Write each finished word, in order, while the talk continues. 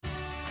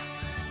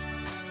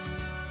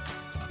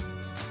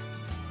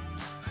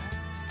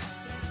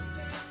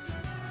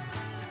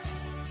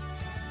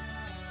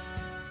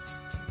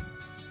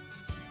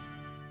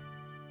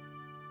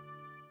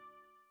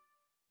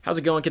How's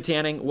it going,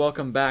 Katanning?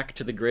 Welcome back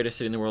to the Greatest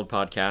City in the World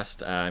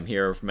podcast. I'm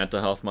here for Mental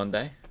Health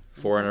Monday,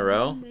 4 in a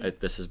row.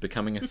 This is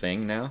becoming a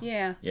thing now.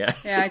 Yeah. Yeah.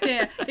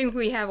 I think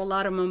we have a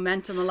lot of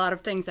momentum, a lot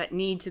of things that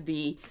need to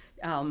be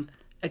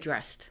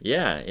addressed.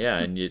 Yeah,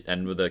 and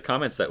the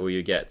comments that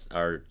we get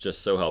are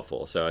just so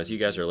helpful. So as you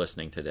guys are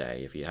listening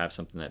today, if you have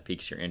something that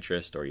piques your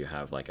interest or you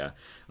have like a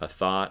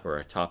thought or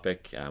a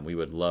topic, we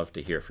would love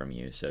to hear from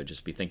you. So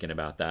just be thinking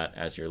about that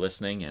as you're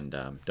listening,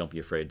 and don't be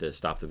afraid to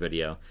stop the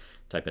video,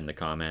 type in the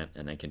comment,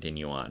 and then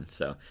continue on.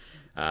 So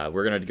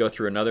we're going to go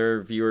through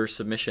another viewer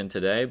submission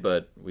today,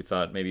 but we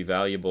thought maybe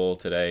valuable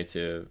today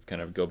to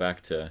kind of go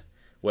back to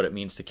what it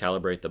means to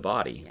calibrate the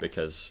body,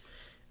 because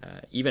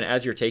even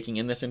as you're taking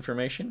in this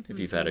information, if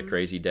you've had a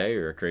crazy day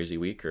or a crazy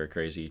week or a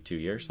crazy 2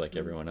 years like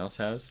everyone else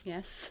has,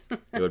 Yes.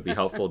 it would be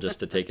helpful just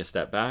to take a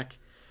step back.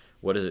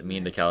 What does it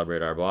mean to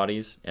calibrate our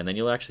bodies? And then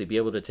you'll actually be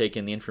able to take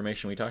in the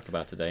information we talked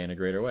about today in a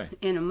greater way.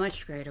 In a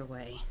much greater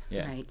way.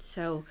 Yeah. Right.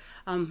 So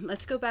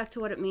let's go back to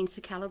what it means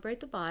to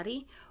calibrate the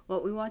body.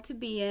 What we want to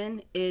be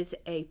in is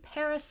a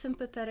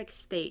parasympathetic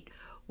state,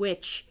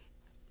 which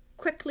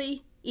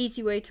quickly,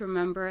 easy way to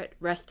remember it,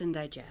 rest and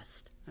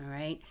digest. All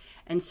right.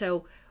 And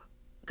so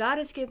God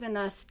has given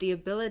us the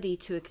ability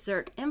to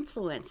exert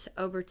influence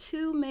over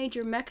two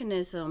major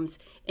mechanisms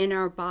in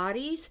our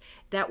bodies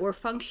that we're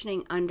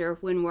functioning under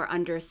when we're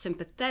under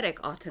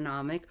sympathetic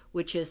autonomic,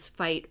 which is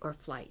fight or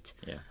flight.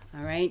 Yeah.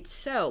 All right.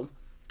 So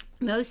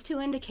those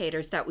two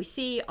indicators that we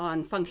see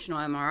on functional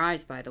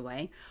MRIs, by the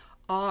way,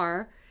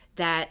 are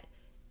that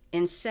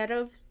instead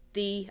of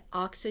the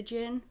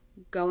oxygen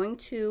going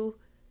to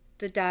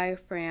the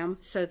diaphragm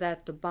so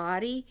that the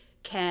body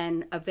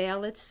can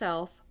avail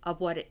itself of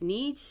what it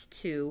needs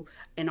to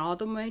in all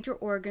the major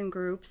organ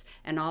groups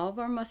and all of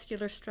our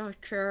muscular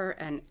structure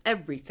and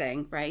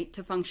everything, right,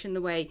 to function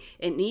the way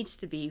it needs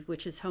to be,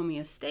 which is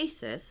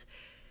homeostasis,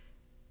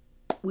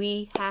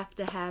 we have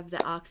to have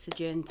the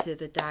oxygen to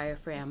the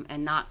diaphragm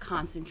and not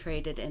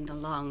concentrated in the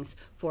lungs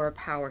for a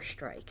power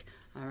strike,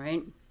 all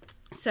right?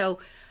 So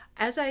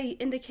as I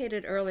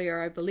indicated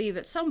earlier, I believe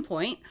at some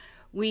point,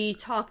 we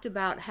talked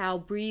about how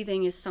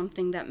breathing is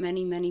something that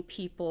many, many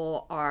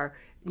people are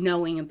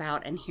knowing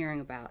about and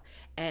hearing about.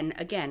 And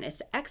again,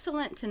 it's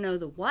excellent to know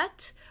the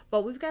what,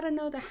 but we've got to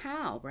know the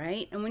how,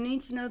 right? And we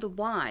need to know the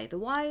why. The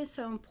why is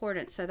so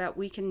important so that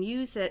we can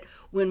use it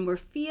when we're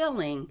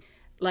feeling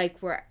like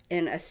we're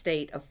in a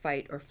state of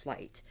fight or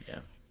flight.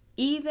 Yeah.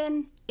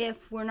 Even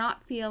if we're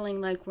not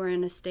feeling like we're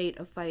in a state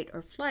of fight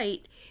or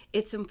flight,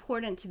 it's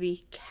important to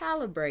be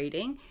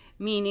calibrating,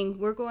 meaning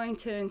we're going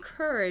to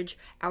encourage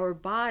our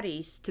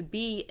bodies to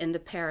be in the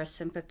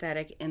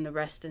parasympathetic, in the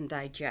rest and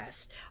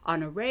digest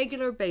on a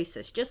regular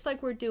basis, just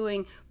like we're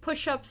doing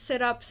push-ups,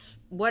 sit-ups,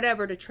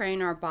 whatever to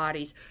train our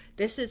bodies.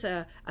 This is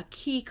a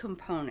key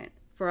component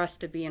for us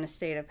to be in a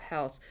state of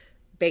health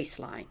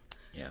baseline.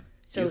 Yeah.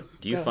 So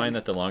do you find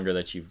that the longer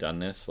that you've done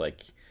this,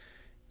 like,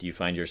 do you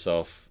find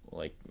yourself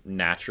like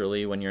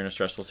naturally when you're in a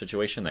stressful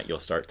situation that you'll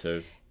start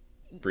to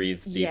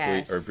breathe deeply?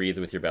 Yes. Or breathe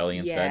with your belly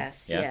instead?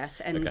 Yes.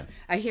 And okay.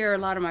 I hear a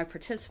lot of my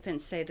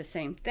participants say the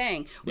same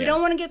thing. We Yeah.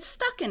 don't want to get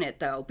stuck in it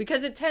though,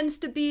 because it tends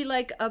to be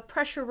like a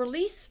pressure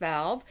release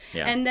valve.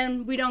 Yeah. And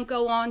then we don't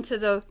go on to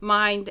the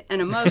mind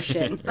and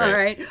emotion. Right. All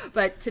right.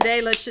 But today,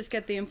 let's just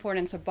get the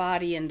importance of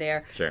body in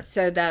there. Sure.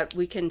 So that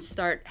we can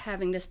start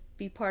having this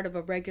be part of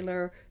a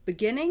regular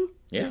beginning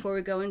Yeah. before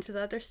we go into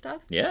the other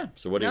stuff. Yeah.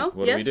 So what do No?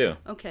 what do we Yes? do?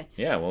 Okay.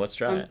 Yeah, well, let's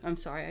try it. I'm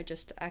sorry, I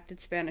just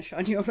acted Spanish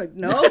on you. I'm like,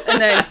 no, and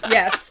then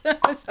yes. So,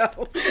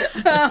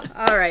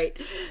 all right.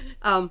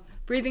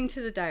 Breathing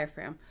to the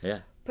diaphragm. Yeah.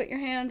 Put your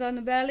hands on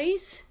the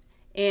bellies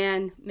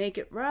and make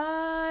it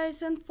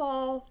rise and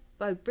fall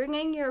by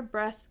bringing your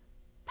breath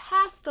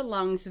past the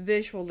lungs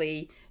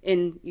visually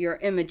in your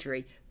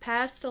imagery,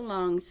 past the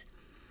lungs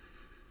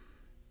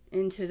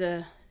into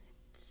the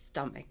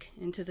stomach,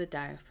 into the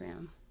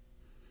diaphragm.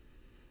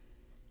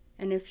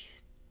 And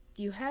if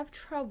you have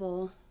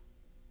trouble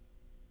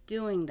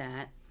doing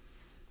that,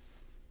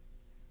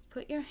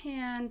 put your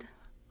hand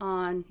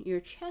on your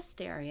chest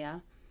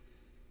area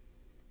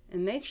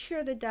and make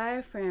sure the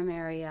diaphragm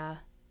area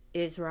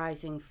is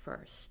rising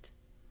first.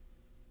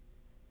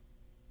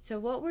 So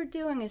what we're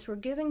doing is we're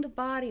giving the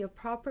body a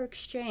proper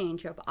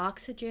exchange of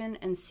oxygen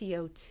and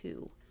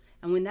CO2.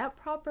 And when that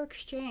proper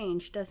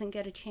exchange doesn't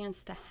get a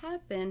chance to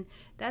happen,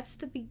 that's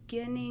the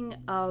beginning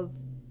of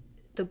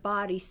the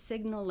body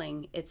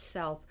signaling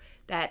itself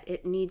that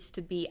it needs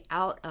to be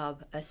out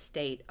of a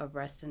state of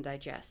rest and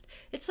digest.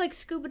 It's like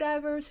scuba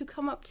divers who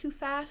come up too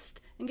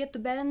fast and get the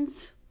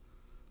bends.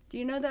 Do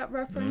you know that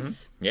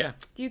reference? Mm-hmm. Yeah.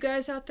 Do you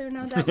guys out there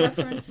know that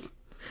reference?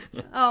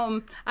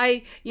 And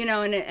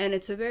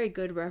it's a very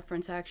good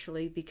reference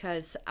actually,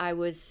 because I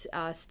was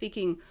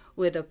speaking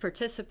with a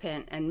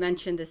participant and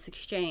mentioned this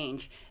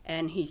exchange,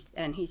 and he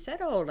said,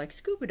 "Oh, like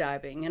scuba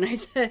diving," and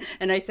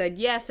I said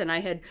yes, and I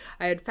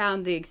had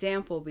found the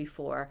example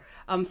before.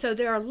 So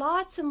there are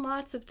lots and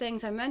lots of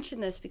things. I mention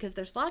this because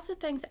there's lots of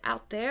things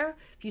out there.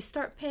 If you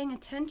start paying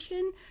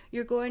attention,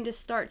 you're going to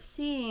start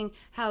seeing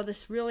how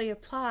this really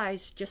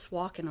applies just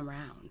walking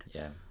around.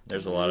 Yeah,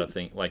 there's a lot of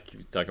things, like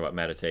you talk about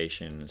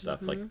meditation and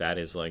stuff, like that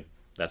is like,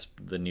 that's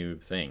the new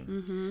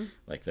thing.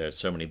 Like there's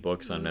so many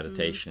books on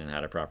meditation and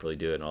how to properly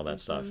do it and all that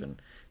stuff,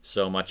 and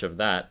so much of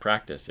that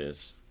practice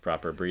is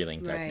proper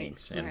breathing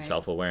techniques and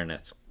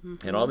self-awareness,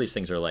 and all these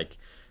things are like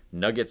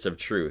nuggets of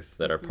truth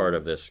that are part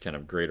of this kind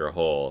of greater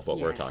whole of what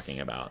we're talking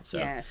about.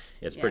 So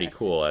it's pretty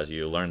cool as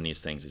you learn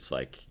these things. It's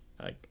like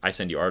I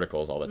send you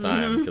articles all the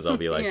time because I'll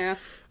be like,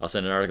 I'll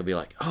send an article, be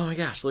like, oh my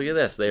gosh, look at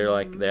this. They're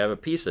like, they have a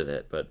piece of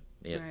it, but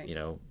it, you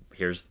know,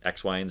 here's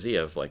X, Y, and Z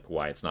of like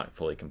why it's not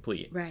fully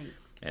complete. Right.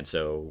 And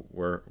so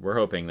we're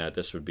hoping that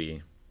this would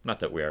be, not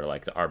that we are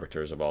like the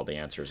arbiters of all the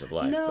answers of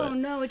life.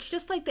 No, it's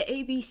just like the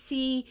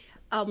ABC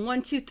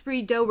 1, 2,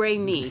 3, do, re,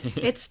 mi.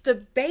 It's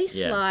the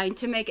baseline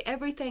to make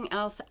everything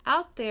else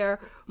out there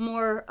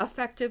more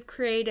effective,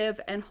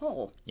 creative, and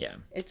whole. Yeah.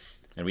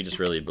 And we just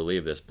really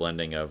believe this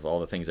blending of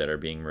all the things that are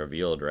being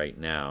revealed right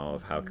now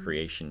of how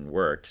creation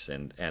works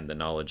and the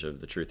knowledge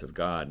of the truth of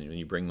God. And when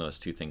you bring those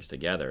two things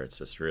together, it's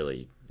just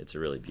really, it's a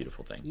really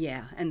beautiful thing.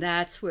 Yeah, and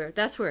that's where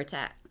it's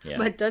at. Yeah.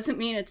 But it doesn't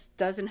mean it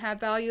doesn't have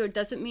value. It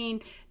doesn't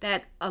mean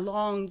that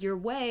along your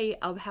way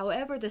of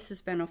however this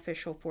is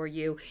beneficial for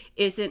you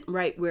isn't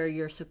right where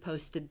you're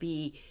supposed to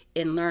be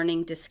in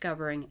learning,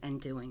 discovering,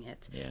 and doing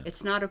it. Yeah.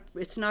 It's not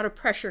a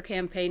pressure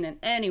campaign in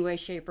any way,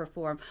 shape, or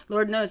form.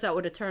 Lord knows that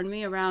would have turned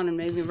me around and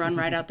made me run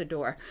right out the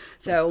door.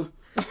 So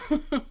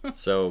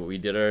So we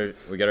got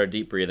our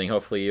deep breathing.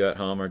 Hopefully you at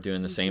home are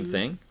doing the same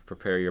thing.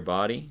 Prepare your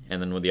body.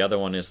 And then the other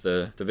one is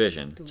the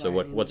vision. So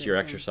what's your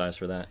exercise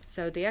for that?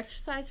 So the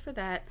exercise for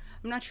that,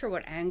 I'm not sure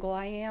what angle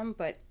I am,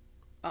 but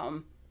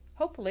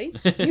hopefully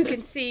you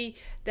can see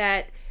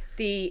that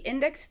the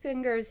index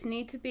fingers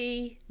need to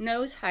be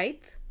nose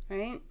height,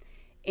 right?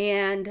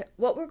 And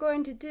what we're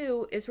going to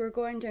do is we're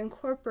going to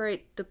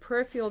incorporate the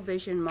peripheral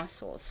vision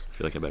muscles. I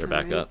feel like I better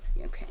back up.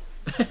 Okay.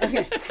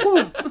 Okay.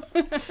 Boom.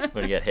 I'm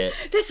gonna get hit.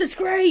 This is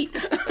great.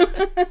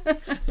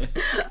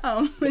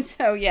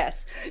 So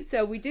yes.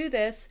 So we do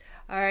this,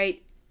 all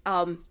right,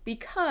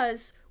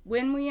 because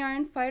when we are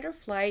in fight or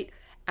flight,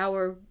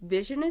 our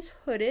vision is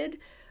hooded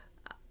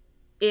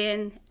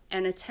in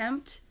an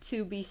attempt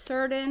to be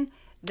certain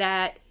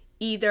that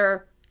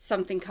either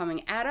something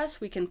coming at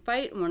us, we can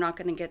fight and we're not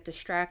going to get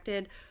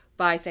distracted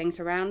by things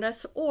around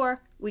us,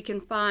 or we can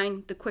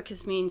find the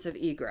quickest means of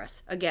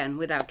egress, again,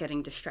 without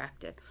getting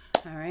distracted.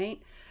 All right.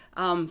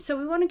 So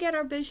we want to get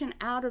our vision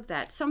out of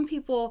that. Some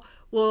people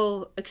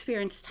will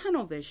experience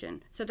tunnel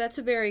vision. So that's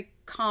a very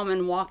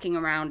common walking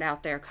around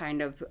out there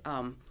kind of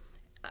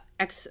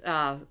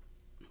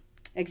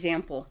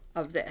example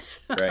of this.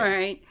 Right. All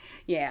right.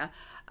 Yeah.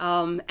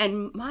 And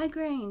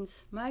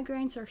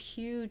migraines are a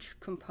huge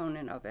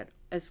component of it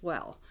as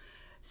well.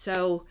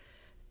 So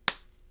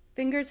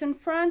fingers in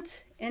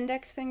front,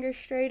 index finger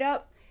straight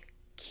up.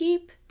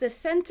 Keep the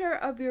center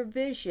of your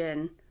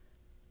vision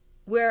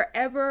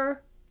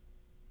wherever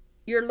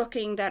you're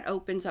looking that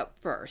opens up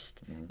first.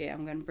 Yeah,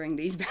 I'm going to bring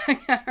these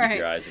back. Just keep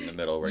your eyes in the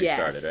middle where you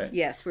started, right?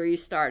 Yes, where you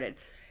started.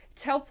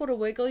 It's helpful to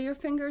wiggle your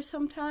fingers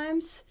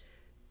sometimes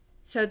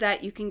so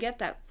that you can get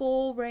that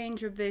full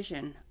range of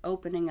vision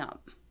opening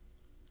up.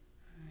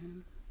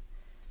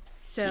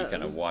 So you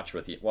kind of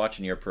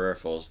watching your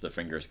peripherals, the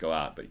fingers go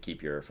out, but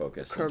keep your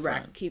focus in front.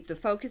 Correct. Keep the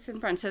focus in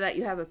front so that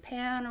you have a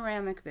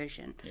panoramic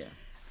vision.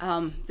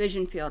 Yeah.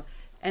 Vision field.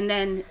 And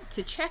then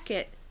to check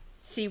it,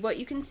 see what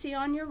you can see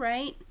on your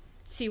right,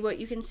 see what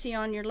you can see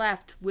on your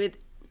left with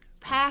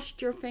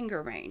past your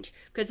finger range.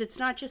 Because it's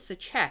not just a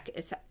check,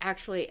 it's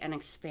actually an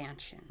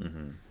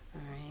expansion.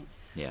 All right.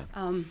 Yeah.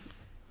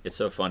 It's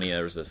so funny.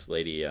 There was this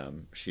lady,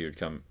 she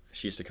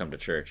used to come to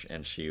church,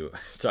 and she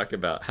talked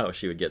about how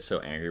she would get so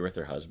angry with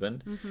her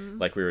husband.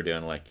 Like we were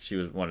doing, like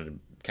she wanted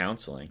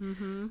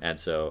counseling. And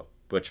so,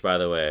 which by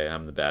the way,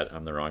 I'm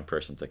the wrong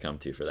person to come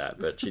to for that.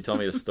 But she told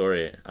me the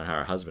story on how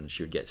her husband,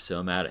 she would get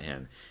so mad at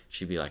him.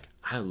 She'd be like,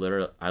 I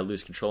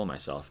lose control of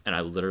myself, and I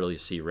literally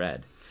see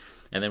red.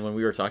 And then when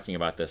we were talking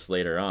about this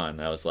later on,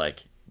 I was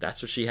like,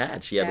 that's what she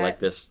had. She had like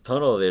this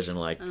tunnel vision,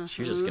 like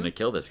she was just going to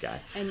kill this guy.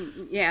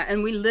 And yeah,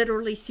 and we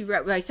literally see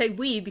red. I say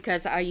we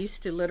because I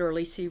used to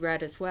literally see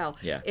red as well.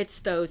 Yeah. It's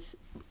those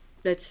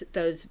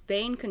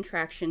vein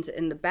contractions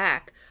in the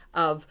back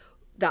of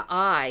the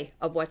eye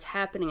of what's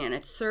happening, and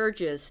it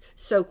surges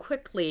so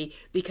quickly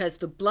because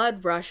the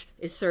blood rush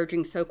is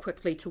surging so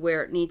quickly to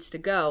where it needs to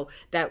go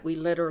that we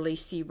literally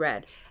see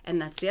red.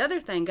 And that's the other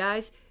thing,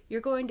 guys.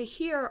 You're going to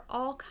hear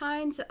all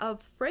kinds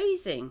of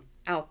phrasing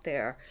out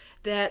there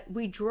that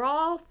we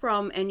draw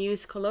from and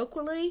use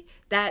colloquially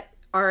that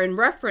are in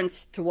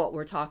reference to what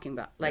we're talking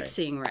about, like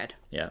seeing red.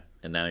 Yeah.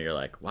 And now you're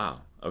like,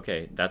 wow,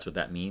 okay, that's what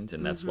that means,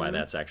 and that's why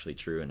that's actually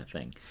true and a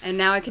thing. And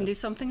now I can do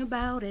something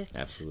about it.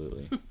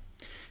 Absolutely.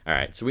 All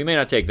right, so we may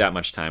not take that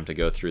much time to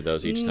go through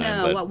those each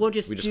time, No, but we'll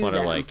just we just do want to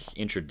them. like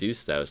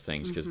introduce those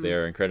things because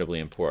they're incredibly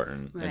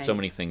important, and so Right.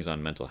 many things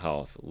on mental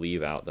health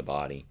leave out the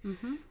body,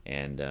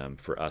 and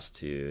for us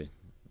to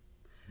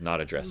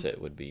not address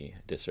it would be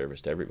a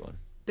disservice to everyone.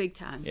 Big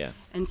time. Yeah.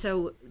 And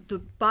so the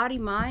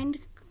body-mind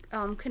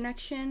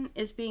connection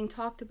is being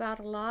talked about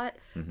a lot,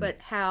 but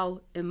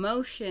how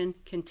emotion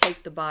can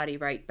take the body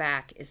right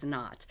back is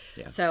not.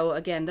 Yeah. So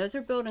again, those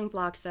are building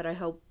blocks that I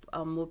hope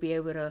we'll be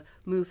able to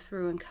move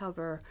through and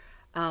cover.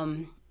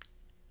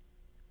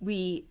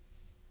 We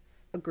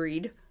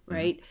agreed,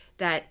 right,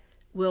 that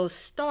we'll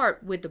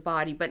start with the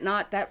body, but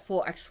not that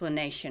full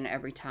explanation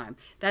every time.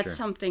 That's Sure.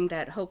 something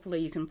that hopefully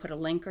you can put a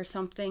link or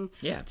something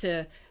Yeah.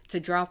 to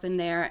drop in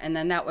there, and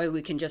then that way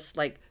we can just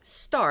like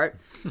start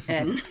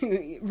and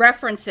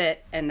reference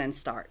it and then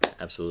start.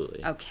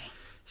 Absolutely. Okay.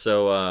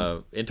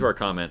 So into our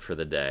comment for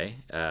the day.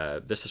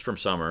 This is from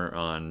Summer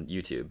on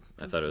YouTube.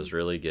 I thought it was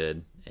really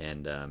good,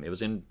 and it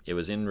was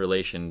in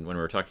relation when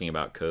we were talking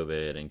about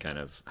COVID and kind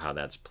of how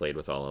that's played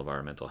with all of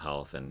our mental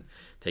health and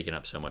taken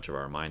up so much of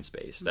our mind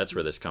space. That's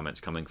where this comment's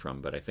coming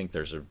from, but I think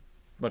there's a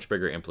much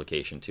bigger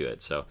implication to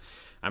it. So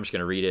I'm just going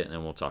to read it and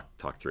then we'll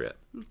talk through it.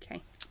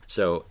 Okay.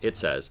 So it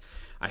says,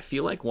 I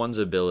feel like one's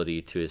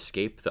ability to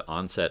escape the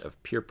onset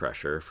of peer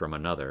pressure from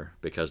another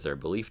because their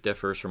belief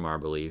differs from our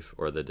belief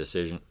or the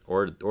decision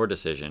or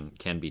decision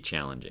can be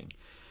challenging.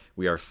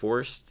 We are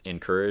forced,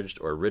 encouraged,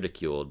 or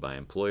ridiculed by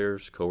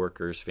employers,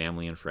 coworkers,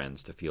 family, and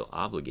friends to feel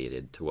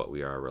obligated to what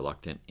we are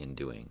reluctant in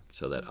doing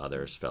so that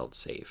others felt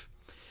safe.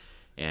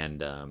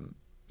 And,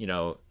 you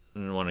know, I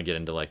don't want to get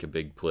into like a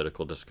big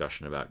political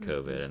discussion about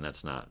COVID, and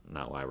that's not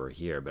why we're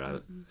here.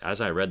 But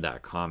as I read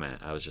that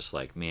comment, I was just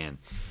like, man,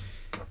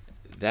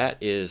 that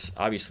is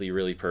obviously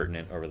really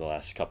pertinent over the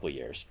last couple of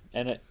years,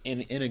 and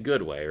in a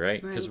good way,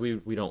 right? Because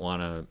we don't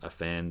want to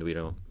offend.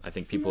 I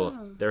think people.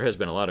 No. There has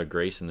been a lot of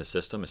grace in the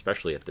system,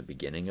 especially at the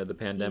beginning of the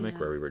pandemic, Yeah.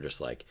 where we were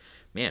just like,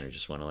 man, we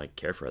just want to like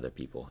care for other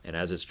people. And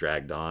as it's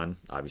dragged on,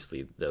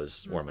 obviously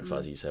those warm and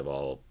fuzzies have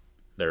all.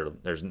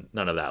 There's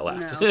none of that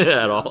left No,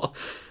 at no. all.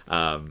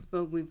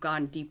 But we've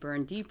gone deeper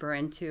and deeper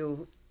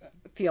into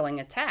feeling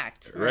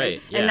attacked,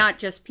 Right, yeah. And not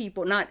just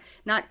people, not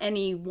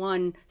any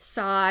one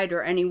side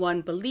or any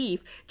one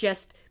belief,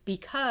 just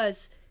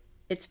because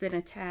it's been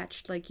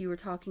attached, like you were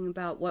talking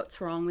about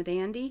what's wrong with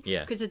Andy.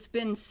 Yeah. Because it's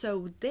been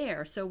so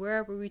there. So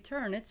wherever we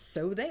turn, it's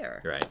so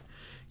there. Right.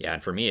 Yeah,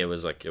 and for me, it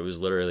was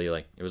literally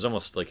like, it was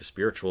almost like a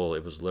spiritual,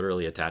 it was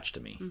literally attached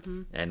to me.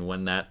 And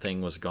when that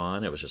thing was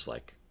gone, it was just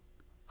like,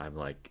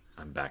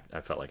 I'm back.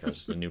 I felt like I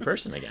was a new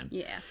person again.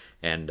 Yeah.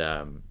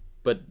 And,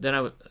 but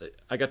then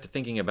I got to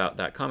thinking about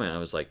that comment. I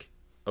was like,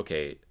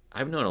 okay,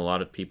 I've known a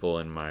lot of people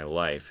in my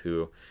life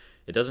who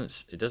it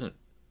doesn't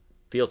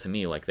feel to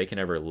me like they can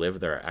ever live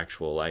their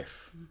actual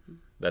life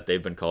that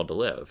they've been called to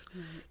live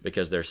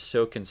because they're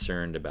so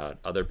concerned about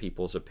other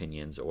people's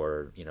opinions,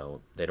 or, you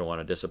know, they don't want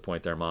to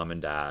disappoint their mom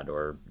and dad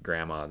or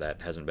grandma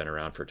that hasn't been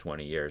around for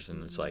 20 years.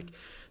 And it's like,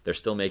 they're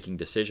still making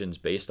decisions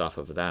based off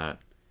of that,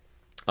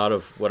 out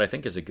of what I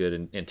think is a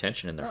good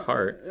intention in their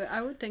heart.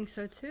 I would think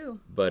so too.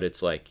 But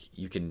it's like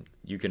you can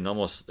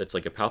almost, it's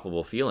like a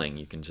palpable feeling.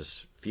 You can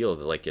just feel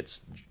that like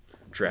it's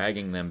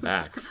dragging them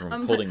back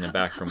from holding them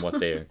back from what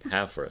they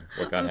have for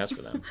what God has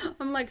for them.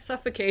 I'm like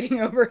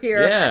suffocating over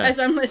here Yeah. as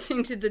I'm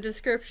listening to the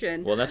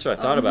description. Well, that's what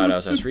I thought about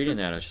as I was reading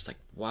that. I was just like,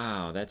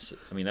 wow, that's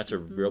a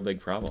real big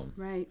problem.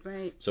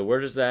 Right. So where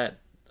does that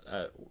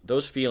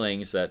those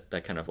feelings, that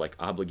kind of like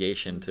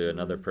obligation to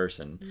another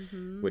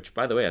person, which,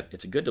 by the way,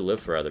 it's good to live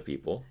for other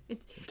people,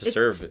 to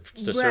serve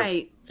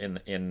right.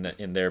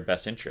 in their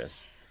best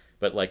interests,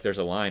 but like there's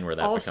a line where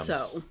that Also.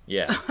 becomes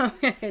yeah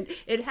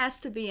It has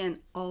to be an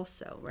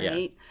also,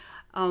 right?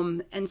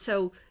 And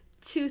so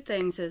two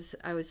things as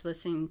I was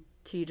listening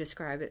to you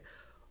describe it.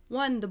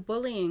 One, the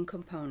bullying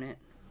component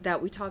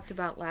that we talked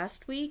about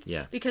last week.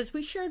 Yeah. Because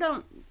we sure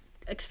don't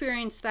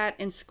experience that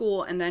in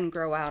school and then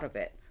grow out of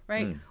it.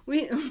 Right?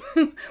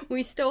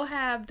 We still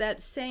have that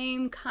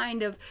same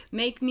kind of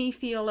make me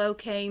feel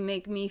okay,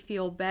 make me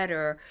feel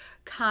better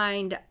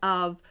kind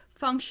of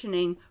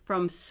functioning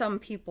from some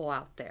people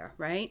out there,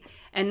 right?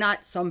 And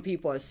not some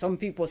people as some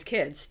people's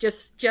kids,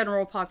 just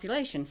general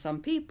population,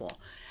 some people.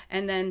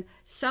 And then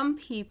some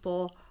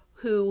people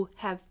who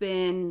have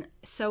been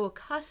so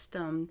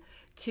accustomed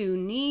to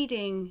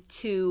needing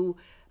to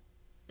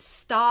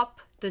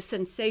stop the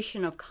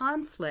sensation of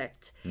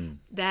conflict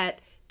that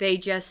they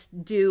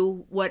just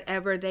do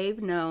whatever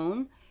they've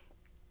known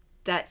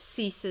that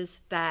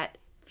ceases that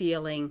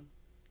feeling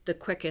the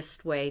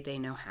quickest way they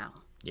know how.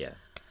 yeah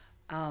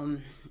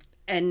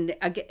And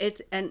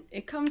again,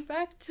 it comes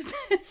back to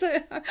this.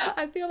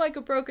 I feel like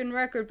a broken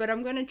record, but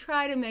I'm going to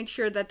try to make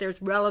sure that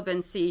there's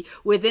relevancy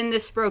within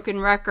this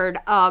broken record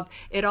of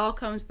it all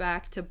comes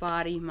back to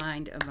body,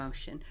 mind,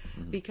 emotion.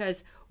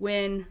 Because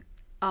when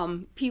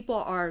people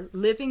are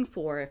living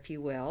for, if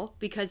you will,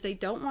 because they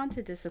don't want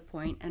to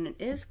disappoint, and it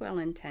is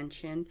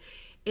well-intentioned,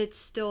 it's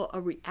still a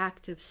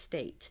reactive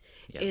state.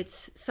 Yeah.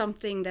 It's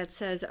something that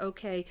says,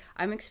 okay,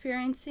 I'm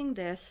experiencing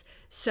this,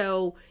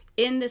 so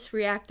in this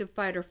reactive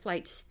fight or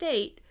flight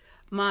state,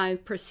 my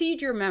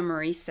procedure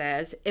memory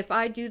says, if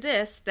I do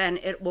this, then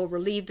it will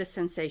relieve the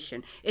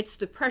sensation. It's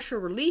the pressure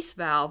release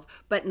valve,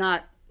 but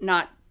not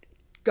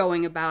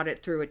going about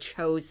it through a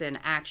chosen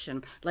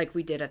action like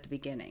we did at the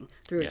beginning,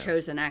 through a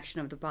chosen action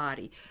of the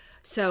body.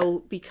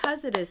 So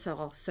because it is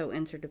all so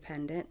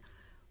interdependent,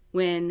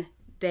 when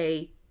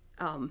they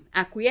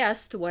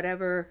acquiesce to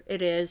whatever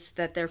it is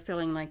that they're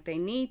feeling like they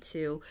need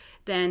to,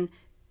 then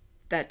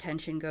that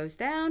tension goes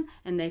down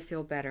and they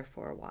feel better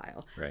for a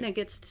while. Right. And it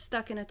gets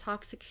stuck in a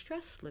toxic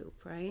stress loop,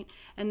 right?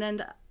 And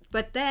then,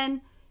 but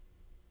then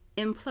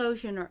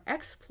implosion or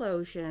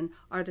explosion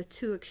are the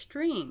two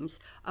extremes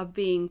of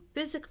being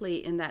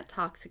physically in that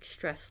toxic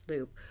stress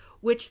loop,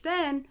 which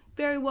then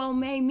very well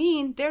may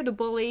mean they're the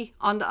bully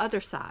on the other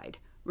side,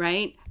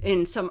 right?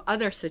 In some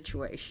other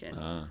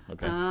situation.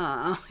 Okay.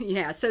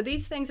 Yeah. So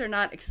these things are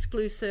not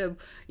exclusive,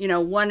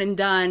 one and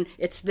done.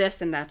 It's this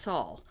and that's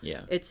all.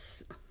 Yeah.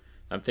 It's...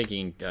 I'm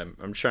thinking,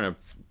 I'm trying to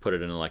put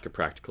it in like a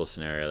practical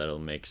scenario that'll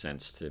make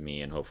sense to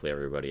me and hopefully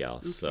everybody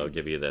else. Okay. So I'll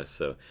give you this.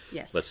 So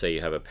yes. Let's say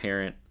you have a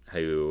parent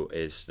who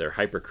they're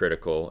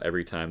hypercritical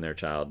every time their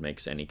child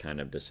makes any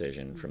kind of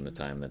decision from the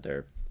time that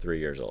they're 3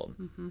 years old.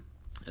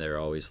 They're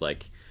always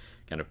like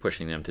kind of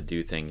pushing them to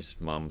do things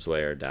mom's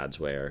way or dad's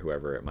way or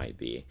whoever it might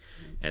be.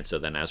 And so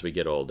then as we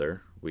get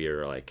older, we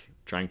are like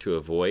trying to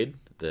avoid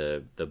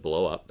the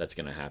blow up that's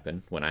going to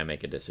happen when I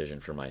make a decision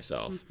for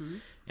myself.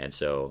 And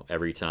so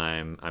every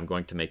time I'm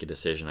going to make a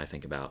decision, I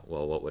think about,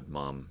 well, what would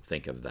mom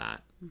think of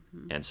that?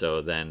 And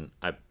so then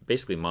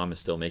basically mom is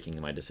still making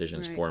my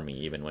decisions for me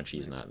even when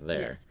she's not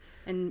there. Yes.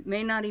 And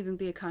may not even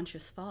be a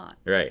conscious thought.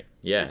 Right.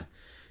 Yeah.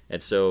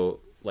 And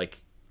so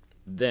like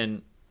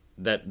then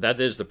that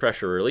is the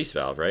pressure release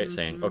valve, right?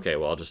 Saying, okay,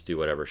 well, I'll just do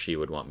whatever she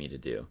would want me to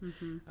do.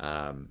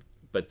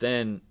 But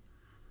then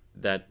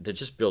that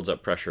just builds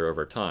up pressure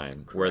over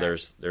time. Correct. Where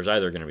there's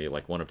either going to be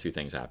like one of two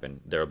things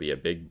happen. There'll be a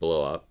big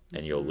blow up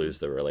and you'll lose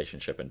the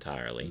relationship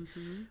entirely.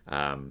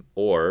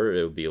 Or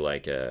it'll be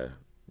like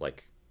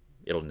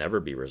it'll never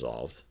be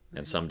resolved.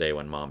 And someday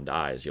when mom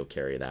dies, you'll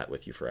carry that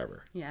with you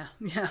forever. Yeah.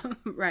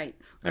 Right.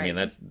 I mean,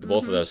 that's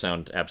both of those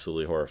sound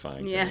absolutely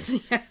horrifying to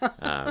me.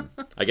 Yeah.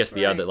 I guess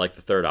the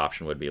third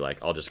option would be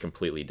like, I'll just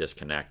completely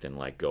disconnect and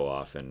like go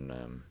off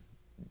and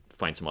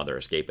find some other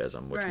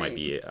escapism, which might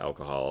be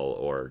alcohol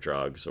or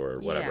drugs or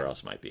whatever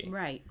else might be.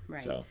 Right.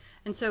 So.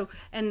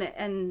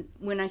 And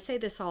when I say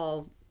this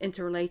all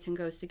interrelates and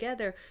goes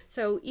together,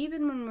 so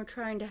even when we're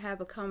trying to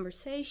have a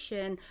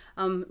conversation,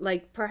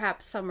 like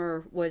perhaps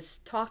Summer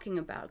was talking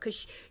about,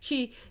 because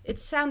it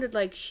sounded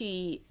like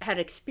she had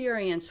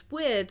experience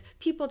with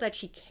people that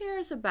she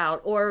cares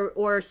about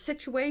or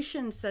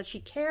situations that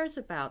she cares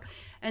about.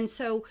 And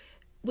so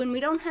when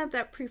we don't have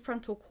that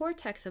prefrontal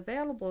cortex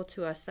available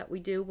to us that we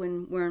do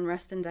when we're in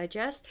rest and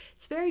digest,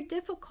 it's very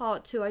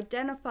difficult to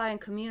identify and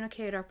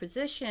communicate our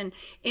position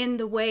in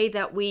the way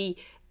that we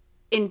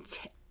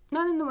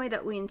not in the way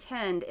that we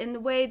intend, in the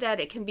way that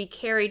it can be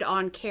carried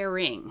on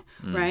caring,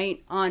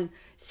 right? On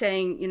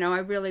saying, I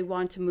really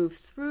want to move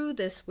through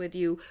this with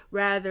you,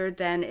 rather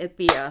than it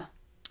be a...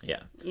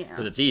 Yeah,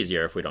 because it's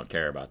easier if we don't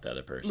care about the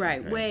other person.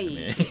 Right, way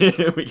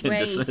easier. We can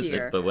dismiss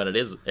easier. It, but when it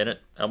is, and it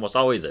almost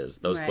always is,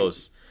 those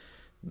close...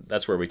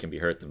 That's where we can be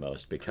hurt the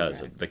most because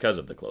of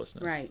the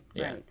closeness. Right.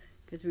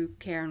 Because we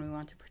care and we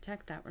want to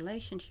protect that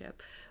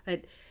relationship.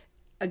 But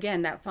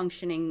again, that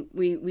functioning,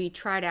 we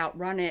try to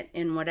outrun it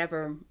in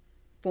whatever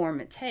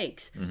form it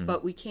takes,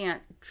 but we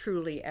can't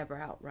truly ever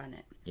outrun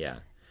it. Yeah.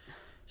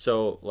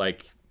 So,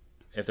 like,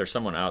 if there's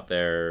someone out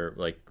there,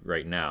 like,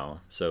 right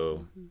now,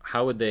 so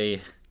how would they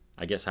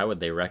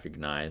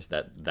recognize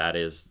that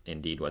is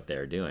indeed what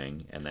they're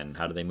doing, and then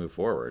how do they move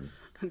forward?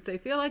 They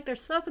feel like they're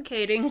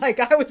suffocating, like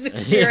I was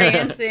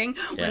experiencing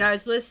when I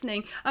was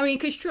listening. I mean,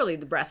 because truly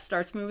the breath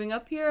starts moving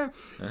up here,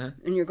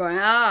 and you're going,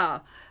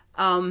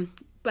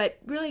 but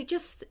really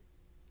just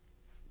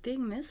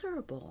being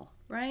miserable,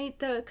 right?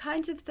 The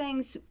kinds of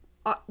things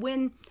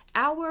when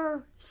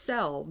our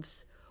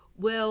selves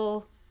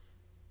will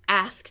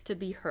ask to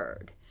be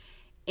heard,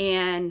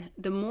 and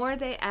the more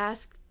they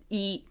ask,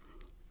 I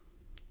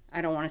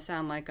don't want to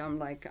sound like I'm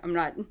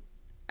not.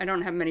 I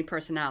don't have many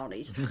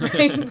personalities,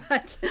 right?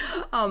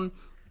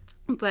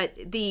 but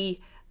the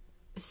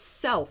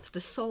self,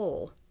 the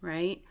soul,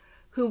 right,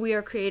 who we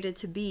are created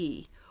to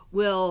be,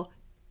 will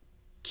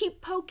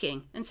keep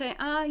poking and say,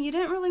 you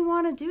didn't really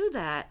want to do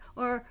that.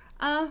 Or,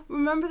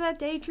 remember that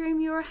daydream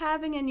you were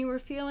having and you were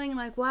feeling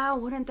like, wow,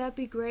 wouldn't that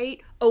be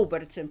great? Oh,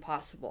 but it's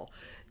impossible.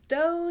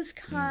 Those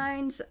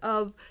kinds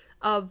of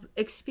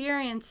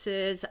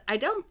experiences, I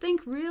don't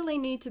think really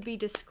need to be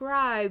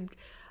described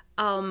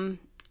in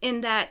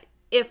that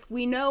if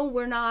we know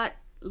we're not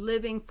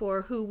living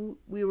for who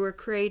we were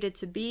created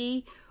to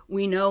be,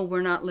 we know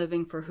we're not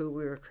living for who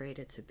we were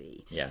created to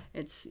be. Yeah.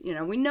 It's,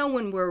 we know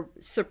when we're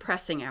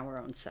suppressing our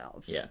own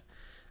selves. Yeah.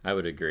 I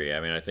would agree. I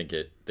mean, I think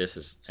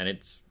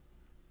it's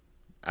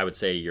I would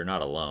say you're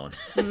not alone.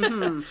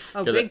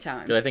 Oh, big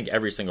time. Because I think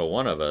every single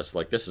one of us,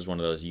 like, this is one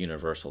of those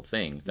universal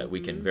things that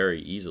we can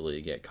very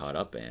easily get caught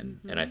up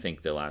in. And I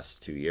think the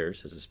last 2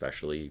 years has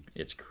especially,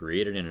 it's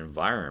created an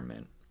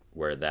environment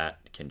where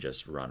that can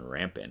just run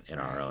rampant in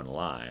our own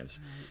lives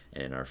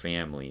and in our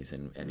families.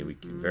 And we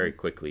can very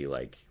quickly,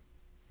 like,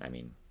 I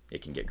mean,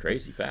 it can get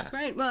crazy fast.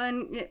 Right. Well,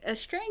 and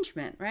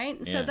estrangement, right?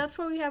 And Yeah. so that's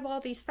where we have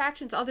all these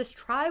factions, all this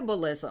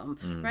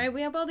tribalism, right?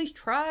 We have all these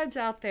tribes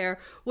out there,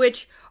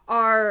 which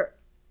are,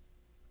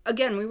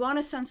 again, we want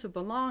a sense of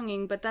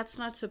belonging, but that's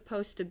not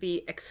supposed to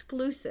be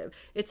exclusive.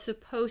 It's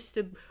supposed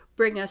to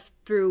bring us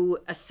through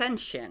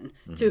ascension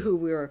to who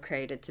we were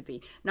created to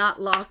be,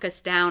 not lock us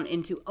down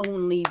into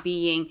only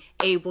being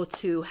able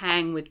to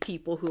hang with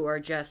people who are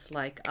just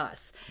like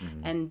us.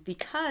 And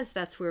because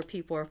that's where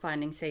people are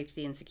finding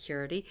safety and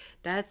security,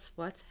 that's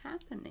what's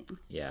happening.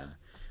 Yeah.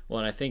 Well,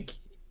 and I think,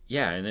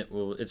 yeah, and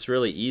it's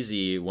really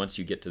easy once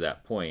you get to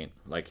that point.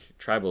 Like,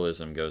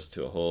 tribalism goes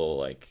to a whole,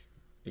 like,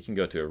 it can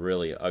go to a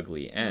really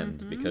ugly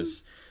end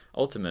because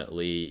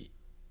ultimately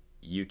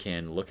you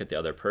can look at the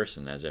other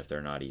person as if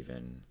they're not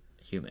even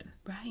human.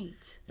 Right.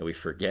 And we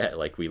forget,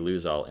 like, we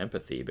lose all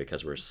empathy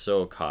because we're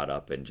so caught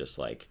up in just,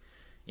 like,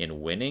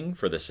 in winning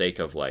for the sake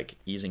of, like,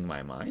 easing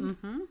my mind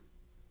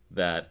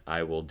that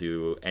I will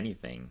do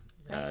anything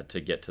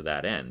to get to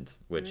that end,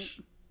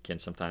 which can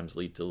sometimes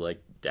lead to,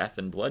 like, death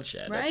and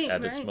bloodshed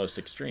at its most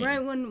extreme. Right.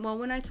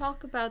 When I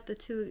talk about the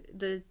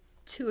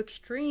two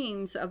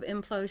extremes of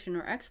implosion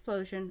or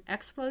explosion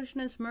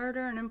is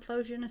murder and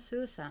implosion is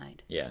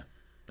suicide. Yeah.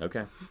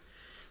 Okay.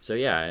 So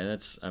yeah, and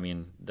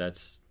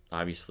that's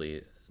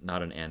obviously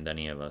not an end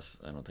any of us,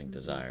 I don't think,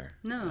 desire.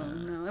 No,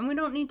 and we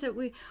don't need to.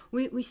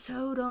 We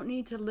so don't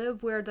need to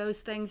live where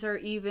those things are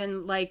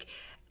even like,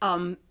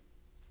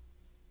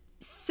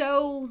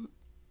 so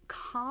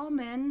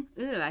common.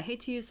 Ugh, I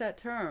hate to use that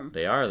term.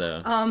 They are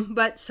though.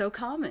 But so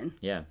common.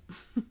 Yeah.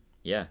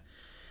 Yeah.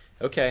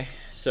 Okay.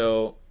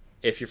 So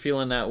if you're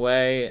feeling that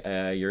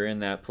way, you're in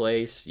that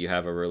place, you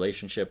have a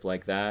relationship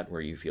like that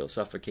where you feel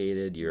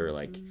suffocated, you're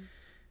like,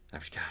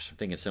 gosh, I'm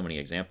thinking so many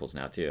examples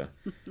now too.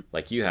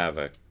 Like, you have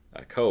a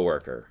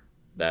coworker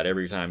that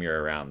every time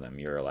you're around them,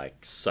 you're like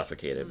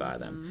suffocated by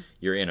them.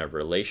 You're in a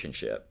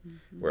relationship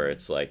where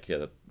it's like,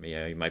 you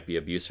might be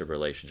abusive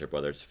relationship,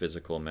 whether it's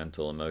physical,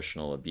 mental,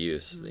 emotional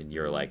abuse, and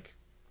you're like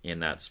in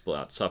that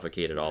spot,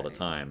 suffocated all the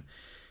time.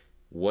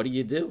 What do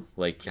you do?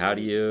 Like, how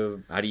do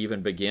you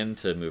even begin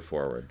to move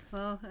forward?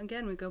 Well,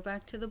 again, we go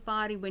back to the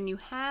body. When you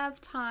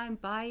have time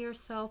by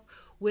yourself,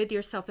 with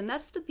yourself, and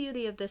that's the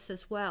beauty of this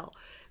as well,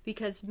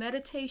 because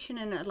meditation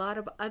and a lot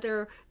of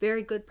other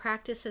very good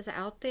practices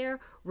out there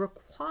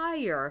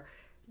require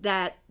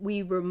that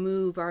we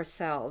remove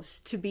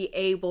ourselves to be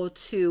able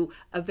to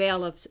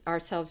avail of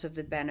ourselves of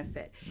the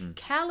benefit.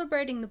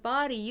 Calibrating the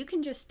body, you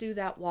can just do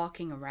that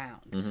walking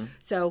around.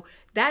 So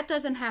that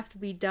doesn't have to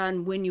be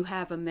done when you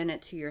have a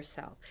minute to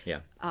yourself. Yeah.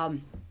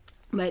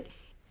 But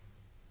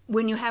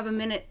when you have a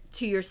minute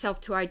to yourself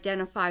to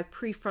identify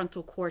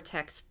prefrontal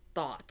cortex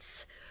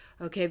thoughts,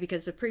 okay,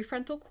 because the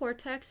prefrontal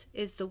cortex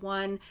is the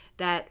one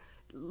that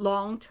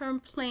long-term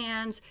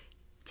plans,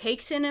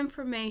 takes in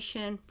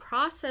information,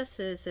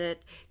 processes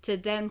it to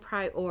then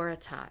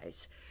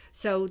prioritize.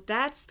 So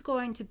that's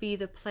going to be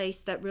the place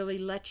that really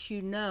lets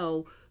you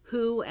know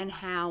who and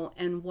how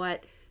and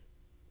what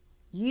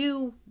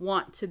you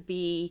want to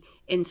be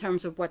in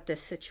terms of what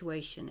this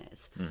situation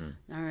is.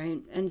 All right.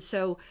 And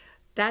so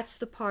that's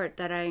the part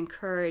that I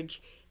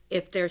encourage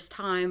if there's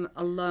time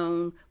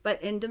alone.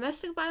 But in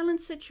domestic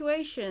violence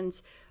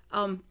situations,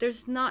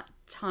 there's not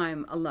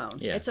time alone.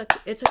 Yeah.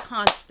 It's a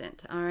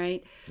constant. All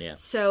right. Yeah.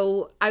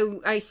 So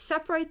I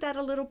separate that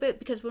a little bit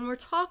because when we're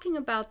talking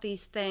about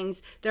these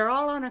things, they're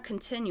all on a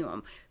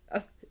continuum.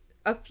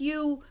 A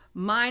few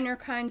minor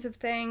kinds of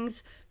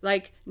things,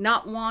 like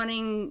not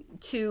wanting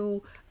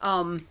to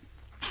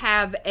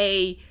have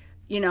an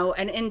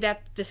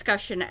in-depth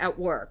discussion at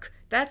work.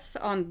 That's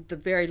on the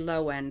very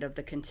low end of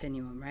the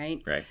continuum,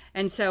 right? Right.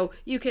 And so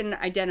you can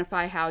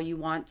identify how you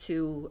want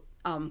to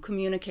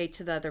communicate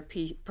to the other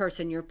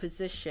person your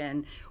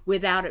position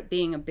without it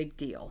being a big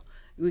deal.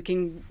 We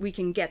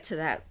can get to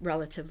that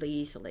relatively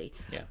easily.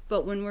 Yeah.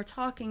 But when we're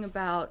talking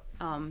about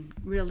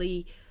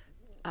really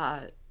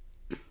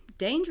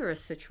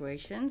dangerous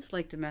situations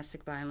like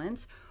domestic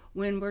violence,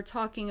 when we're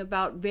talking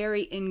about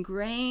very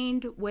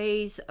ingrained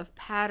ways of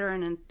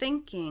pattern and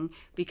thinking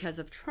because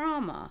of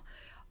trauma,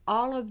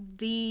 all of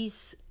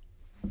these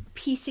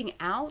piecing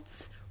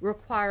outs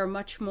require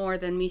much more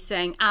than me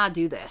saying,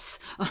 do this.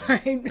 All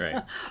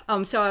right.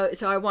 Right. So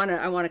I want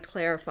to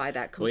clarify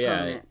that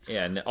component. Well,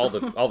 yeah, and all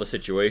the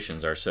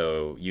situations are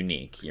so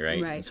unique,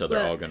 right? Right. And so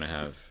they're all going to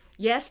have.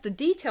 Yes, the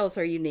details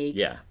are unique.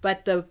 Yeah.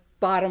 But the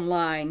bottom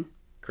line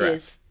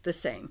is the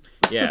same.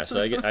 Yeah.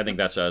 So I think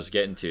that's what I was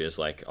getting to, is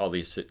like all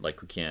these,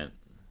 like, we can't.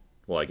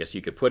 Well, I guess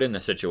you could put in the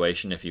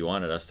situation if you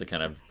wanted us to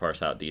kind of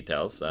parse out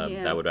details.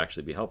 That would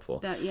actually be helpful.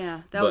 That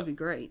would be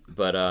great.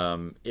 But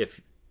if,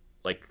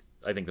 like,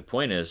 I think the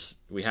point is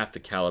we have to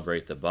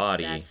calibrate the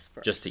body That's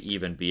just to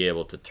even be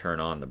able to turn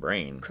on the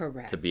brain.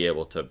 Correct. To be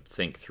able to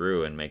think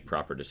through and make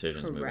proper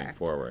decisions moving Correct.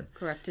 forward.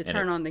 Correct. To And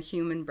turn on the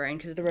human brain,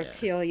 because the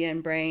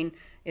reptilian brain,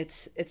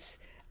 it's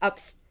up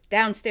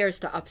downstairs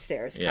to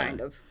upstairs, Yeah.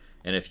 kind of.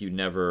 And if you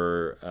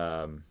never,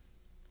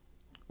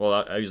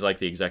 well, I use like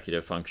the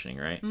executive functioning,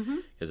 right?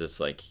 Because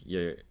it's like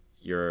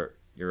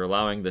you're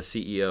allowing the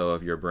CEO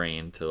of your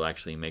brain to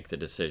actually make the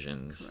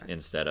decisions Correct.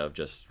 instead of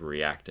just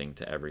reacting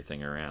to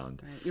everything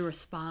around. Right. You're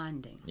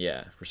responding.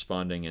 Yeah,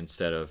 responding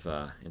instead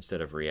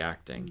of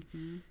reacting.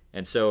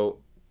 And so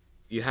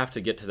you have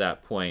to get to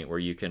that point where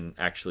you can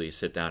actually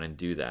sit down and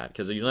do that,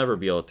 because you'll never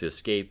be able to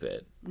escape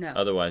it. No.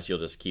 Otherwise, you'll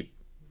just keep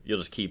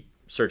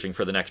searching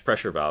for the next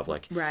pressure valve.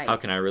 Like, Right. how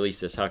can I release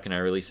this? How can I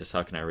release this?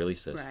 How can I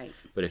release this? Right.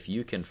 But if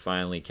you can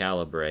finally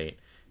calibrate,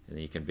 and then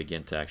you can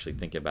begin to actually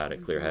think about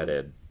it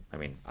clear-headed. I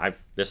mean,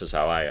 this is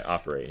how I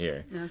operate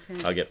here.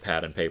 Okay. I'll get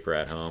pad and paper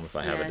at home. If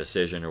I have a Yes.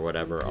 decision or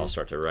whatever, I'll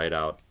start to write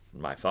out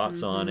my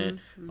thoughts on it.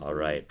 I'll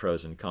write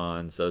pros and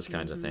cons, those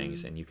kinds of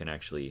things, and you can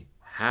actually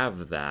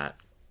have that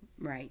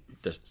Right.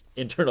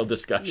 internal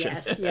discussion.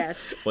 Yes,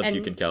 yes. Once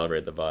you And- can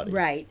calibrate the body.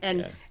 Right.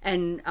 Yeah.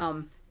 And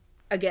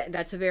again,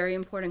 that's a very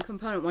important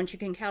component. Once you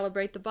can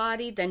calibrate the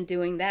body, then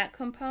doing that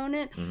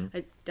component,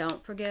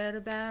 don't forget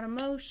about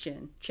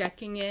emotion.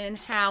 Checking in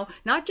how,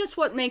 not just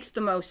what makes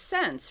the most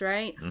sense,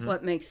 right?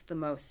 What makes the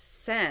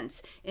most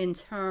sense in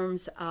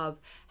terms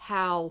of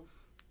how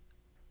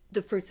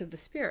the fruits of the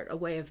Spirit, a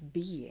way of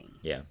being,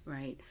 Yeah.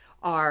 right,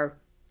 are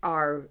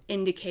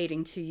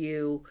indicating to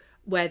you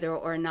whether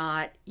or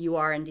not you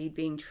are indeed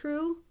being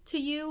true to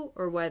you,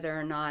 or whether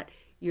or not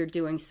you're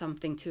doing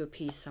something to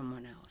appease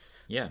someone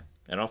else. Yeah.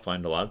 And I'll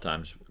find a lot of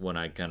times when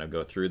I kind of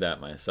go through that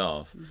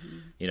myself,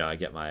 I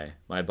get my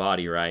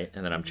body right,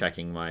 and then I'm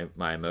checking my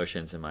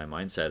emotions and my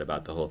mindset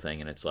about the whole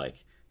thing, and it's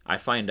like I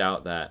find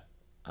out that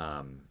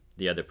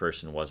the other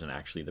person wasn't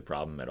actually the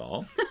problem at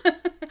all.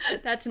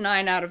 That's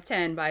 9 out of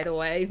 10, by the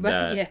way.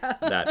 But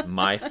That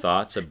my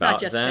thoughts about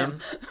just them,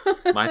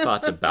 my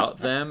thoughts about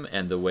them,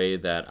 and the way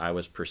that I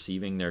was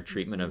perceiving their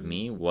treatment of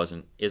me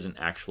isn't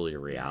actually a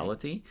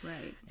reality.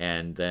 Right.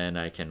 And then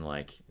I can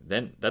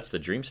then that's the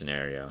dream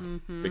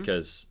scenario,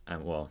 because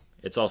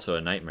it's also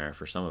a nightmare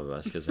for some of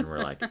us, because then we're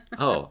like,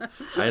 oh,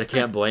 I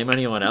can't blame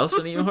anyone else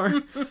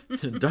anymore.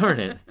 Darn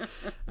it.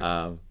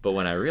 But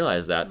when I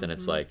realize that, then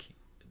it's like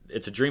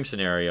it's a dream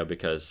scenario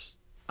because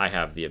I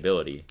have the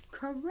ability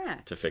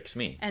Correct. to fix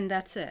me. And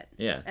that's it.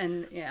 Yeah.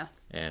 And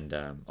And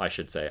I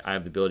should say, I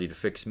have the ability to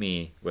fix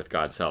me with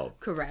God's help.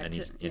 Correct. And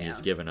He's Yeah.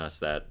 given us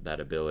that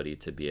ability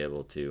to be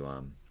able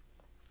to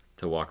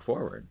walk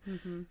forward.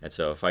 And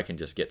so if I can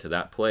just get to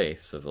that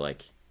place of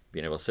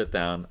being able to sit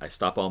down, I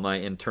stop all my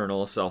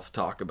internal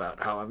self-talk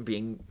about how I'm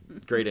being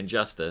great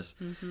injustice.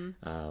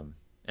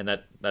 And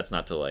that's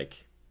not to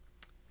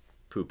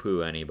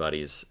poo-poo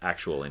anybody's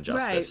actual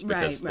injustice,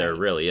 because there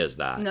really is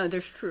that. No,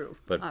 there's true.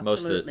 But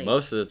Absolutely.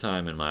 most of the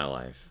time in my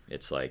life,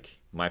 it's like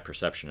my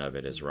perception of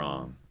it is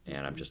wrong,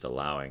 and I'm just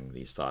allowing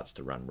these thoughts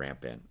to run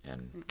rampant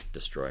and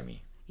destroy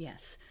me.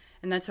 Yes.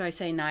 And that's why I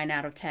say 9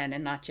 out of 10,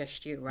 and not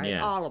just you, right?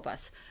 Yeah. All of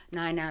us,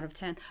 9 out of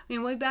 10. I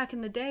mean, way back in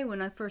the day when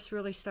I first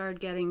really started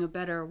getting a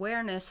better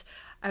awareness,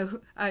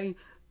 I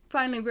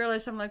finally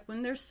realized, I'm like,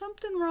 when there's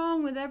something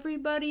wrong with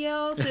everybody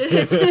else,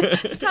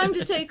 it's time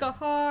to take a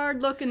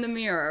hard look in the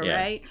mirror, Yeah.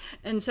 right?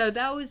 And so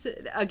that was,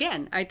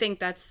 again, I think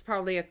that's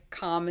probably a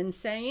common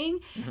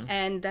saying,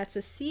 and that's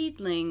a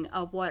seedling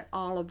of what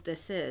all of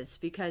this is.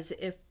 Because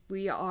if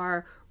we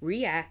are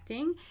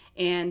reacting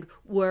and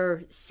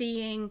we're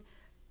seeing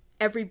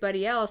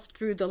everybody else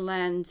through the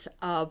lens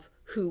of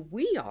who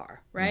we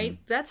are, right?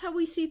 That's how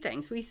we see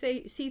things. We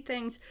see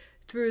things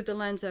through the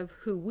lens of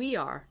who we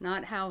are,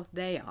 not how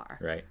they are.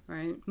 Right.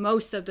 Right.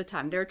 Most of the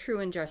time, there are true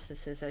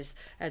injustices,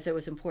 as it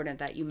was important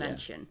that you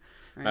mention.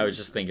 Right? I was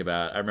just thinking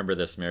about, I remember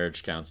this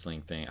marriage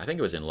counseling thing. I think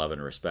it was in Love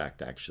and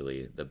Respect,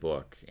 actually, the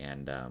book.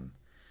 And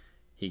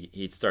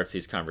he starts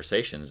these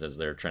conversations as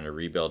they're trying to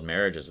rebuild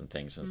marriages and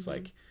things. And it's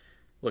like,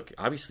 look,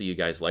 obviously you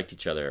guys liked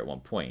each other at one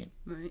point.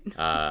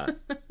 Right.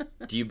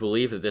 Do you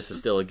believe that this is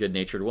still a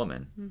good-natured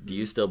woman? Do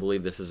you still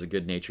believe this is a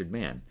good-natured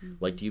man?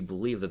 Do you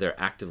believe that they're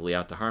actively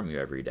out to harm you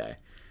every day?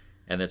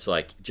 And it's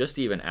like, just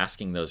even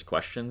asking those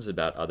questions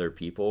about other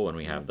people when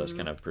we have those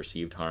kind of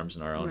perceived harms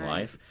in our own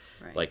life,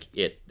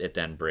 it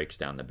then breaks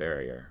down the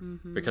barrier.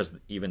 Because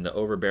even the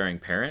overbearing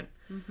parent,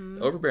 the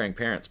overbearing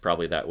parent's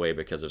probably that way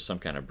because of some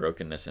kind of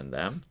brokenness in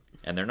them.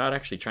 And they're not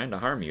actually trying to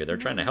harm you. They're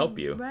trying to help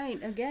you.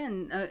 Right.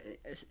 Again,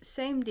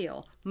 same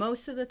deal.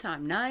 Most of the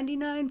time,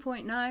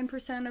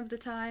 99.9% of the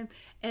time,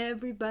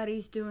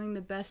 everybody's doing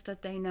the best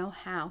that they know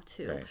how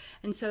to. Right.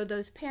 And so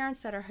those parents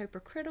that are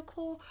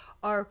hypercritical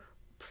are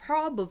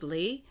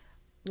probably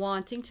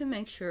wanting to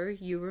make sure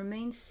you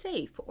remain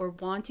safe, or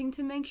wanting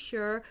to make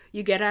sure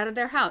you get out of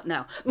their house.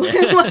 No.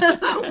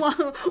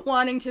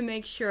 Wanting to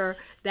make sure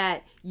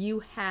that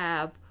you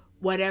have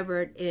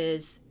whatever it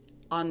is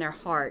on their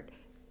heart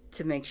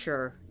to make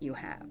sure you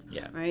have.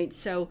 Yeah. Right?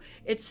 So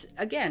it's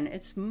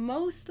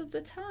most of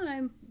the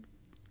time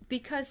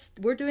because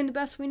we're doing the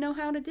best we know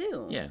how to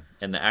do. Yeah,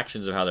 and the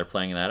actions of how they're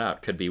playing that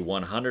out could be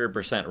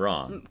 100%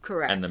 wrong.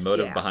 Correct. And the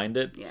motive Yeah. behind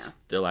it Yeah.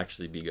 still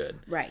actually be good.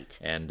 Right.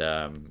 And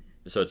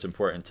so it's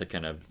important to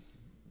kind of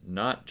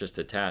not just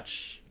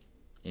attach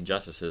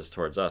injustices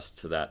towards us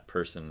to that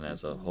person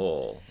as a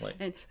whole. Like,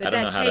 But I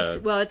don't know how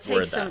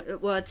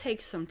to it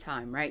takes some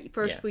time, right?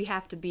 First, Yeah. we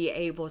have to be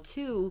able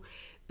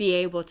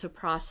to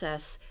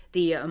process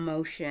the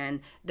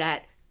emotion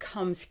that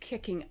comes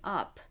kicking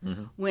up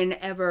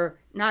whenever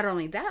not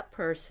only that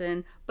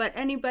person, but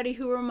anybody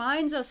who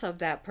reminds us of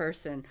that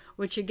person,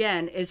 which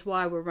again is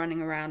why we're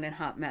running around in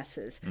hot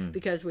messes,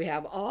 because we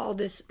have all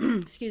this,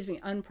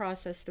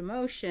 unprocessed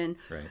emotion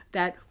Right.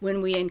 that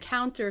when we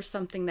encounter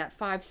something that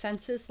five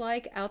senses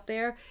like out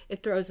there,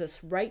 it throws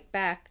us right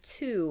back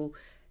to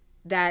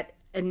that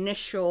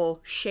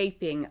initial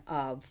shaping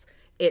of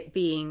it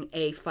being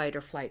a fight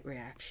or flight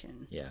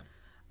reaction. Yeah.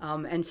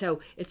 And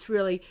so it's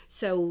really,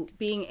 so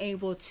being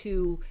able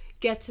to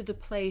get to the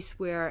place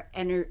where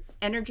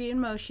energy and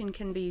motion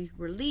can be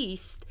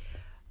released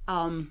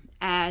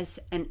as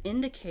an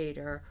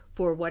indicator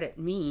for what it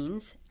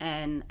means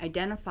and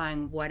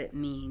identifying what it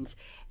means,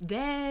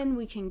 then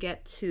we can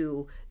get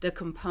to the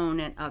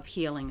component of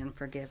healing and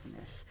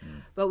forgiveness.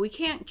 But we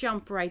can't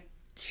jump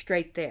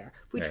straight there.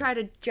 If we Right. try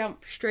to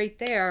jump straight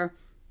there,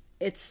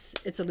 it's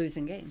a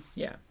losing game.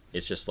 Yeah.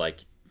 It's just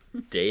like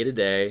day to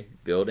day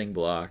building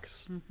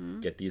blocks,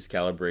 get these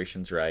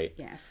calibrations right,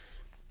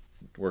 Yes.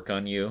 work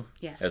on you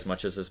Yes. as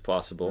much as is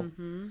possible.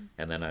 And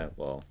then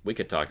we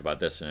could talk about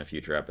this in a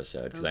future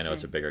episode because I know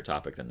it's a Okay. bigger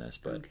topic than this,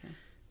 but Okay.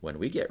 when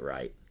we get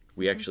right,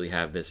 we actually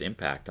have this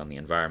impact on the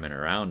environment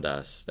around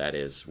us that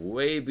is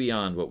way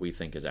beyond what we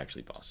think is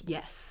actually possible.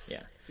 Yes.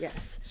 Yeah.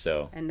 Yes.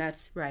 So, And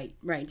that's right.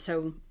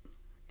 So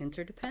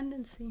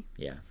interdependency.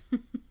 yeah.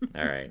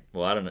 All right.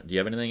 Well, I don't know. Do you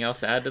have anything else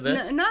to add to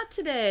this? Not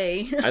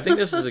today. I think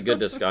this is a good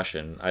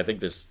discussion. I think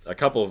there's a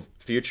couple of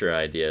future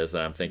ideas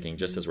that I'm thinking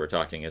just as we're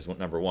talking is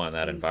number one,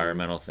 that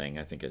environmental thing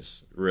I think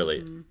is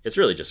really, it's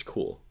really just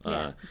cool.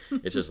 Yeah.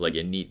 It's just like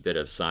a neat bit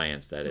of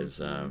science that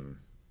is,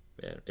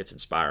 it's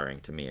inspiring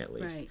to me at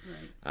least.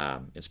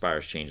 Right.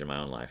 Inspires change in my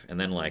own life. And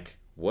then like,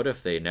 what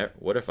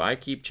if I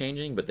keep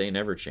changing, but they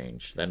never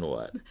change? Then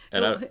what?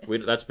 And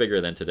that's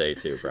bigger than today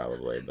too,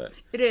 probably. But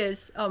It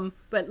is.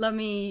 But let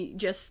me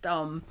just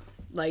throw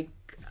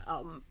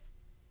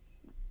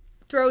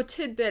a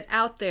tidbit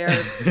out there.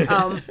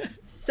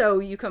 So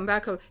you come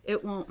back,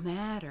 it won't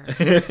matter.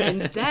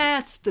 And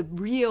that's the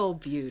real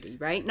beauty,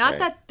 right? Not Right.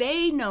 that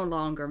they no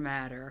longer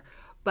matter,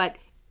 but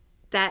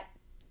that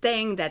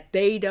thing that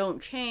they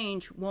don't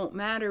change won't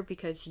matter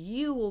because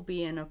you will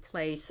be in a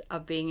place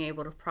of being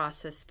able to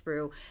process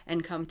through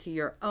and come to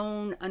your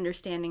own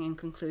understanding and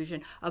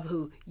conclusion of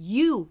who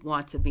you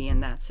want to be in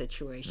that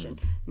situation,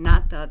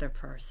 not the other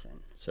person.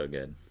 so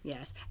good.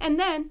 Yes. And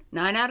then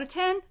 9 out of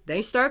 10,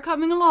 they start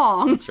coming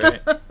along. That's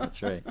right.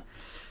 That's right.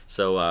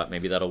 So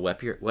maybe that'll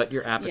whet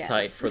your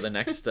appetite Yes. for the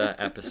next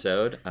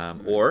episode,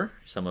 or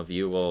some of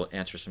you will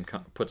answer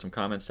put some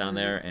comments down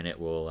there, and it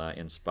will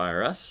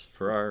inspire us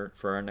for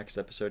our next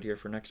episode here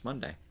for next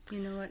Monday. You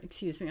know what?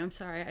 Excuse me. I'm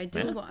sorry. I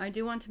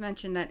do want to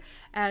mention that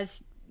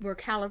as we're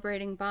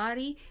calibrating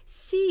body,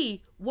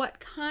 see what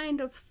kind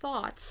of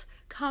thoughts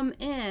come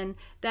in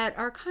that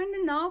are kind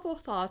of novel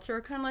thoughts or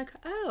kind of like,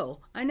 oh,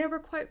 I never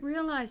quite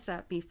realized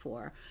that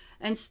before.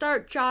 And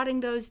start jotting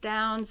those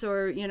down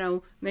or,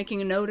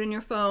 making a note in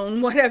your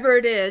phone, whatever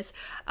it is,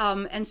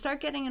 and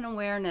start getting an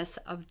awareness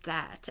of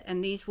that.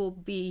 And these will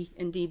be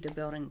indeed the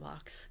building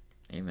blocks.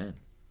 Amen.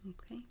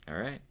 Okay.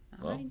 All right.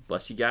 Well, right.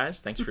 bless you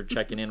guys. Thanks for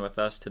checking in with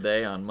us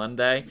today on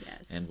Monday.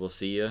 Yes. And we'll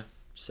see you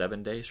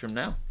 7 days from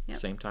now. Yep.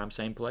 Same time,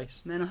 same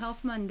place. Mental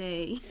Health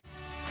Monday.